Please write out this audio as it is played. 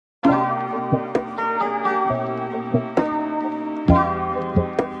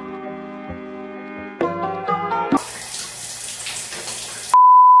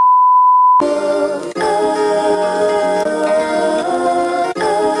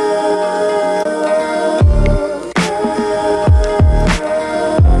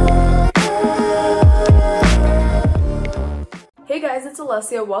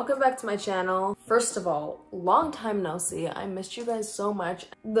Alessia, welcome back to my channel. First of all, long time no see. I missed you guys so much.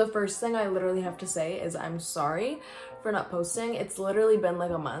 The first thing I literally have to say is I'm sorry for not posting. It's literally been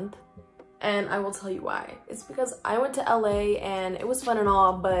like a month. And I will tell you why. It's because I went to LA and it was fun and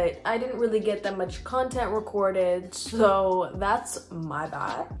all, but I didn't really get that much content recorded, so that's my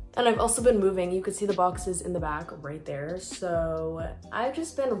bad. And I've also been moving. You could see the boxes in the back right there. So I've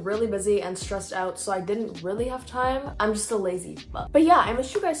just been really busy and stressed out, so I didn't really have time. I'm just a lazy fuck. But yeah, I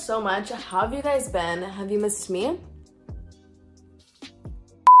missed you guys so much. How have you guys been? Have you missed me?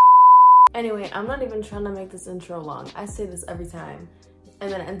 Anyway, I'm not even trying to make this intro long. I say this every time,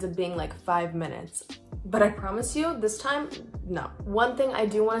 and then it ends up being like 5 minutes. But I promise you, this time, no. One thing I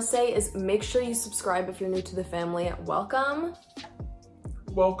do want to say is make sure you subscribe if you're new to the family. Welcome.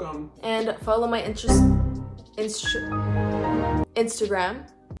 Welcome. And follow my Instagram.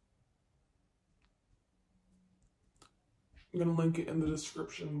 I'm gonna link it in the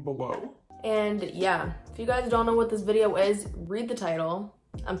description below. And yeah, if you guys don't know what this video is, read the title.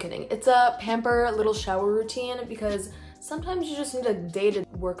 I'm kidding. It's a pamper little shower routine because sometimes you just need a day to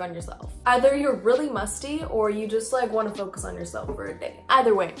work on yourself. Either you're really musty or you just like want to focus on yourself for a day.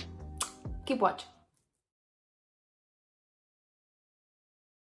 Either way, keep watching.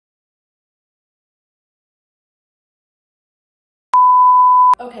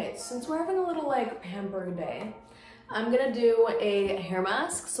 Okay, since we're having a little like pamper day, I'm gonna do a hair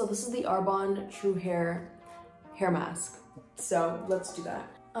mask. So this is the Arbonne True Hair mask. So let's do that.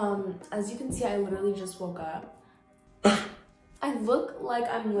 As you can see, I literally just woke up. I look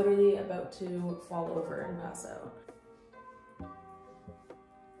like I'm literally about to fall over and pass out.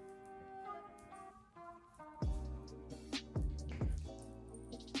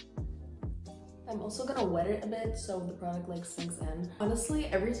 I'm also gonna wet it a bit so the product like sinks in. Honestly,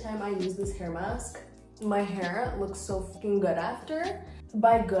 every time I use this hair mask, my hair looks so fucking good after.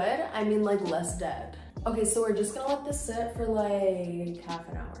 By good, I mean like less dead. Okay, so we're just gonna let this sit for like half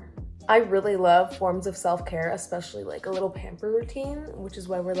an hour. I really love forms of self-care, especially like a little pamper routine, which is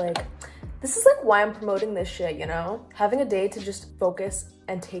why we're like, this is like why I'm promoting this shit, you know? Having a day to just focus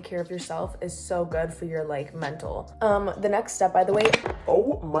and take care of yourself is so good for your like mental. The next step, by the way,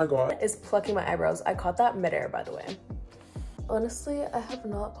 oh my god, is plucking my eyebrows. I caught that midair, by the way. Honestly, I have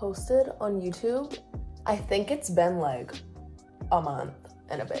not posted on YouTube. I think it's been like a month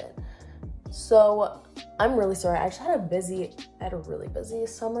and a bit. So I'm really sorry. I just had a really busy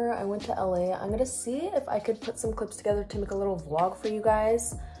summer. I went to LA. I'm gonna see if I could put some clips together to make a little vlog for you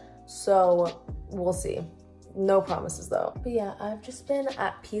guys. So we'll see. No promises though. But yeah, I've just been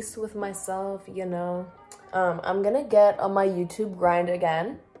at peace with myself, you know. I'm gonna get on my YouTube grind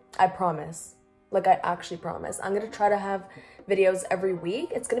again. I promise. Like, I actually promise. I'm gonna try to have videos every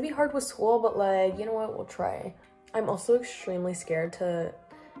week. It's gonna be hard with school, but like, you know what, we'll try. I'm also extremely scared to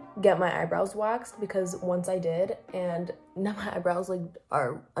get my eyebrows waxed because once I did, and now my eyebrows like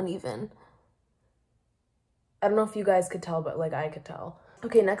are uneven. I don't know if you guys could tell, but like I could tell.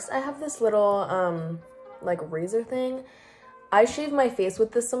 Okay, next I have this little like razor thing. I shave my face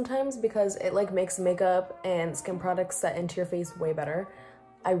with this sometimes because it like makes makeup and skin products set into your face way better.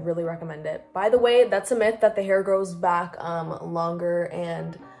 I really recommend it. By the way, that's a myth that the hair grows back longer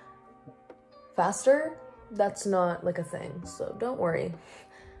and faster. That's not like a thing, so don't worry.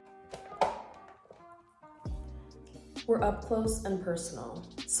 We're up close and personal.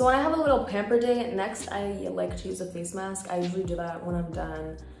 So when I have a little pamper day, next I like to use a face mask. I usually do that when I'm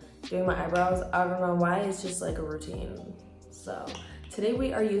done doing my eyebrows. I don't know why, it's just like a routine. So today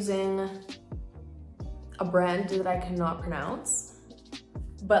we are using a brand that I cannot pronounce,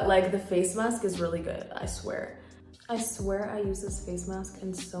 but like the face mask is really good, I swear. I swear I use this face mask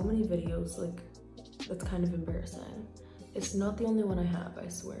in so many videos, like that's kind of embarrassing. It's not the only one I have, I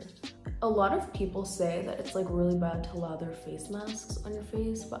swear. A lot of people say that it's like really bad to lather face masks on your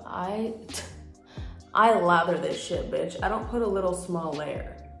face, but I lather this shit, bitch. I don't put a little small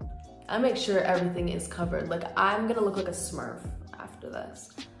layer. I make sure everything is covered. Like, I'm gonna look like a Smurf after this.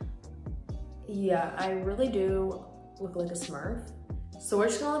 Yeah, I really do look like a Smurf. So we're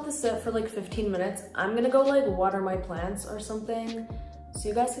just gonna let this sit for like 15 minutes. I'm gonna go like water my plants or something. So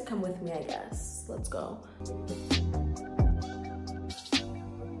you guys can come with me, I guess. Let's go.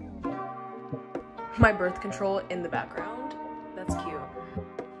 My birth control in the background. That's cute.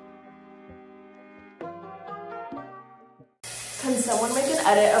 Can someone make an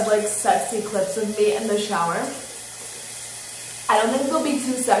edit of like sexy clips of me in the shower? I don't think they'll be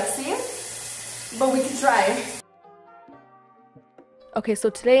too sexy, but we can try. Okay, so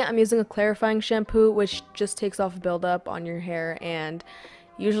today I'm using a clarifying shampoo, which just takes off buildup on your hair, and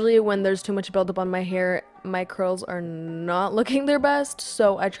usually when there's too much buildup on my hair, my curls are not looking their best,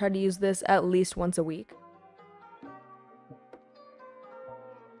 so I try to use this at least once a week.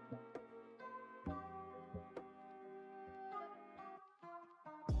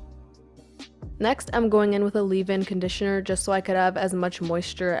 Next, I'm going in with a leave-in conditioner just so I could have as much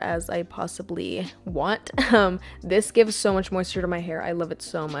moisture as I possibly want. This gives so much moisture to my hair. I love it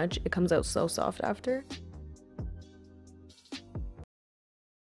so much. It comes out so soft after.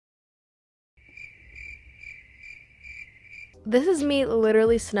 This is me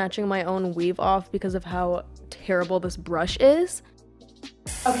literally snatching my own weave off because of how terrible this brush is.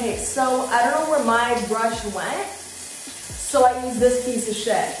 Okay, so I don't know where my brush went, so I used this piece of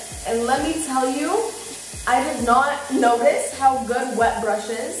shit. And let me tell you, I did not notice how good wet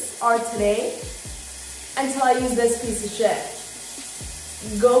brushes are today until I used this piece of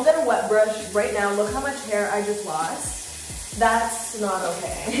shit. Go get a wet brush right now. Look how much hair I just lost. That's not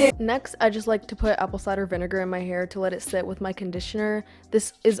okay. Next, I just like to put apple cider vinegar in my hair to let it sit with my conditioner.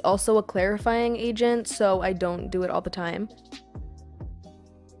 This is also a clarifying agent, so I don't do it all the time.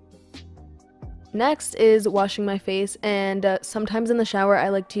 Next is washing my face, and sometimes in the shower I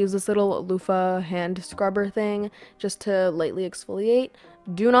like to use this little loofah hand scrubber thing just to lightly exfoliate.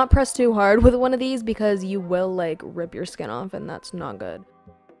 Do not press too hard with one of these because you will like rip your skin off, and that's not good.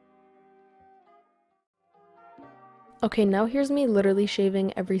 Okay, now here's me literally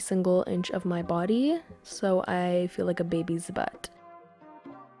shaving every single inch of my body, so I feel like a baby's butt.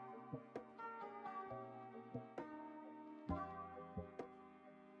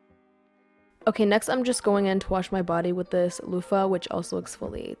 Okay, next I'm just going in to wash my body with this loofah, which also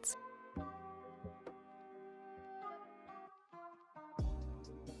exfoliates.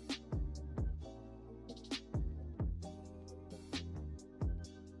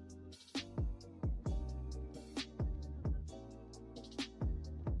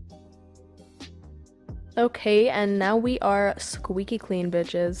 Okay, and now we are squeaky clean,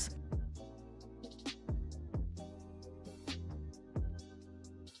 bitches.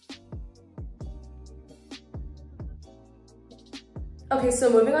 Okay,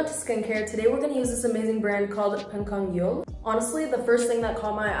 so moving on to skincare, today we're going to use this amazing brand called Yul. Honestly, the first thing that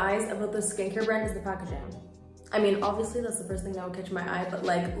caught my eyes about this skincare brand is the packaging. I mean, obviously that's the first thing that would catch my eye, but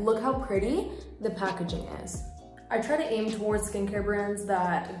like, look how pretty the packaging is. I try to aim towards skincare brands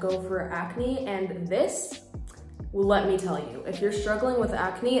that go for acne, and this, well, let me tell you, if you're struggling with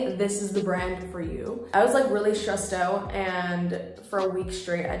acne, this is the brand for you. I was like really stressed out, and for a week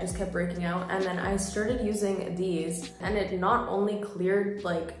straight, I just kept breaking out. And then I started using these, and it not only cleared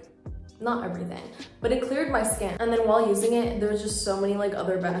like, not everything, but it cleared my skin. And then while using it, there was just so many like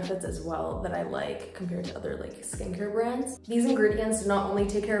other benefits as well that I like compared to other like skincare brands. These ingredients not only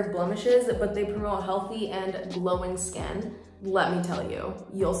take care of blemishes, but they promote healthy and glowing skin. Let me tell you,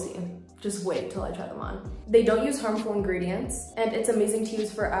 you'll see. Just wait till I try them on. They don't use harmful ingredients, and it's amazing to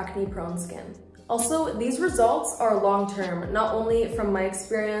use for acne-prone skin. Also, these results are long-term, not only from my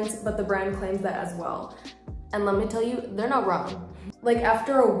experience, but the brand claims that as well. And let me tell you, they're not wrong. Like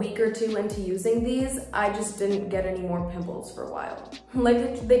after a week or two into using these, I just didn't get any more pimples for a while.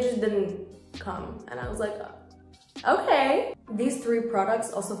 Like they just didn't come, and I was like, okay. These 3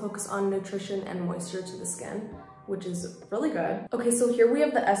 products also focus on nutrition and moisture to the skin, which is really good. Okay, so here we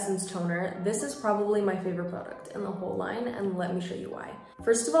have the Essence Toner. This is probably my favorite product in the whole line, and let me show you why.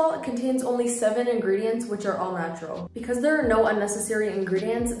 First of all, it contains only 7 ingredients, which are all natural. Because there are no unnecessary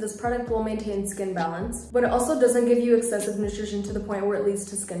ingredients, this product will maintain skin balance, but it also doesn't give you excessive nutrition to the point where it leads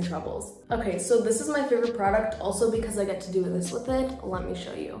to skin troubles. Okay, so this is my favorite product also because I get to do this with it. Let me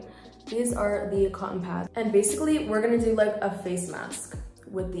show you. These are the cotton pads, and basically we're gonna do like a face mask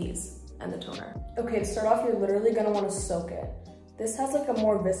with these and the toner. Okay, to start off, you're literally gonna wanna soak it. This has like a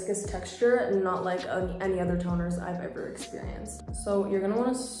more viscous texture, not like any other toners I've ever experienced. So you're gonna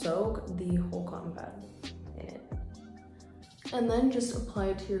wanna soak the whole cotton pad in it. And then just apply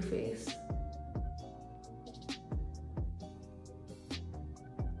it to your face.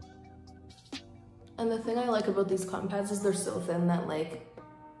 And the thing I like about these cotton pads is they're so thin that like,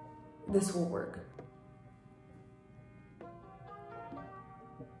 this will work.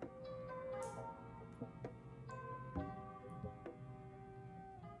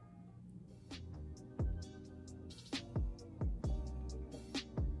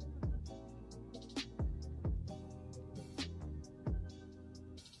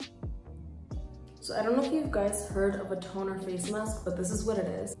 So I don't know if you guys heard of a toner face mask, but this is what it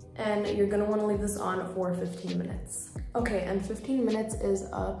is. And you're gonna wanna leave this on for 15 minutes. Okay, and 15 minutes is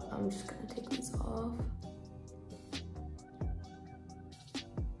up. I'm just gonna take these off.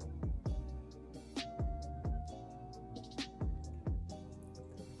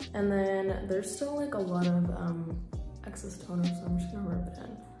 And then there's still like a lot of excess toner, so I'm just gonna rub it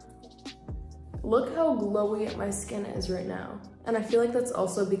in. Look how glowy my skin is right now. And I feel like that's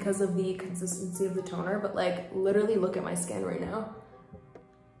also because of the consistency of the toner, but like literally look at my skin right now.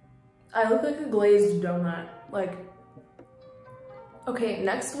 I look like a glazed donut, like. Okay,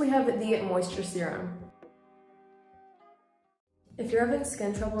 next we have the moisture serum. If you're having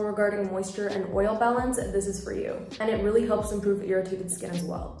skin trouble regarding moisture and oil balance, this is for you. And it really helps improve irritated skin as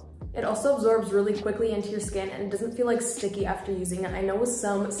well. It also absorbs really quickly into your skin and it doesn't feel like sticky after using it. I know with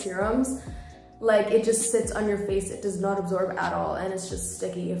some serums, like it just sits on your face, it does not absorb at all and it's just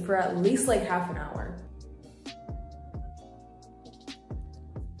sticky for at least like half an hour.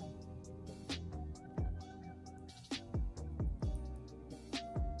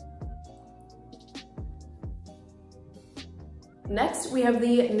 Next, we have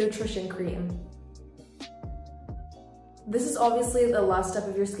the nutrition cream. This is obviously the last step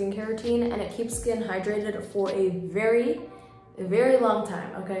of your skincare routine and it keeps skin hydrated for a very long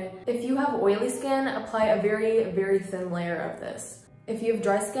time, okay? If you have oily skin, apply a very thin layer of this. If you have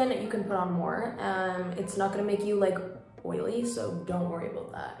dry skin, you can put on more. It's not gonna make you like oily, so don't worry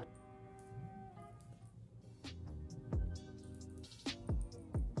about that.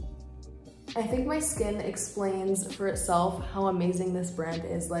 I think my skin explains for itself how amazing this brand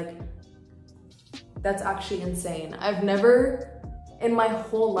is. Like, that's actually insane. I've never in my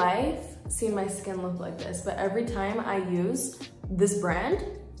whole life seen my skin look like this, but every time I use this brand,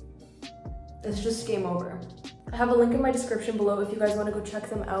 it's just game over. I have a link in my description below if you guys want to go check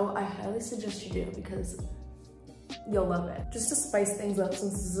them out. I highly suggest you do because you'll love it. Just to spice things up,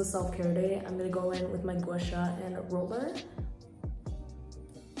 since this is a self-care day, I'm gonna go in with my gua sha and roller.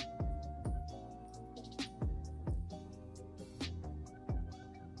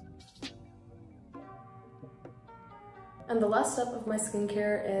 And the last step of my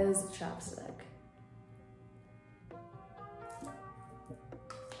skincare is chapstick.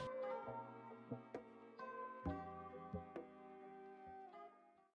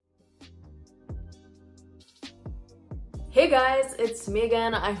 Hey guys, it's me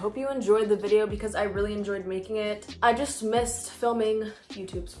again. I hope you enjoyed the video because I really enjoyed making it. I just missed filming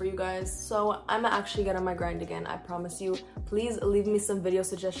YouTubes for you guys, so I'm actually getting on my grind again, I promise you. Please leave me some video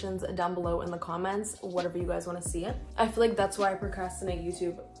suggestions down below in the comments, whatever you guys want to see. I feel like that's why I procrastinate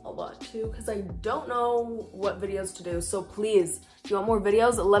YouTube a lot too, because I don't know what videos to do. So please, if you want more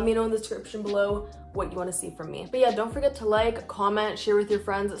videos, let me know in the description below what you want to see from me. But yeah, don't forget to like, comment, share with your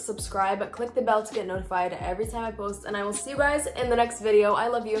friends, subscribe, click the bell to get notified every time I post, and I will see you guys in the next video. I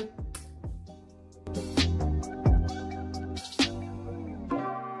love you.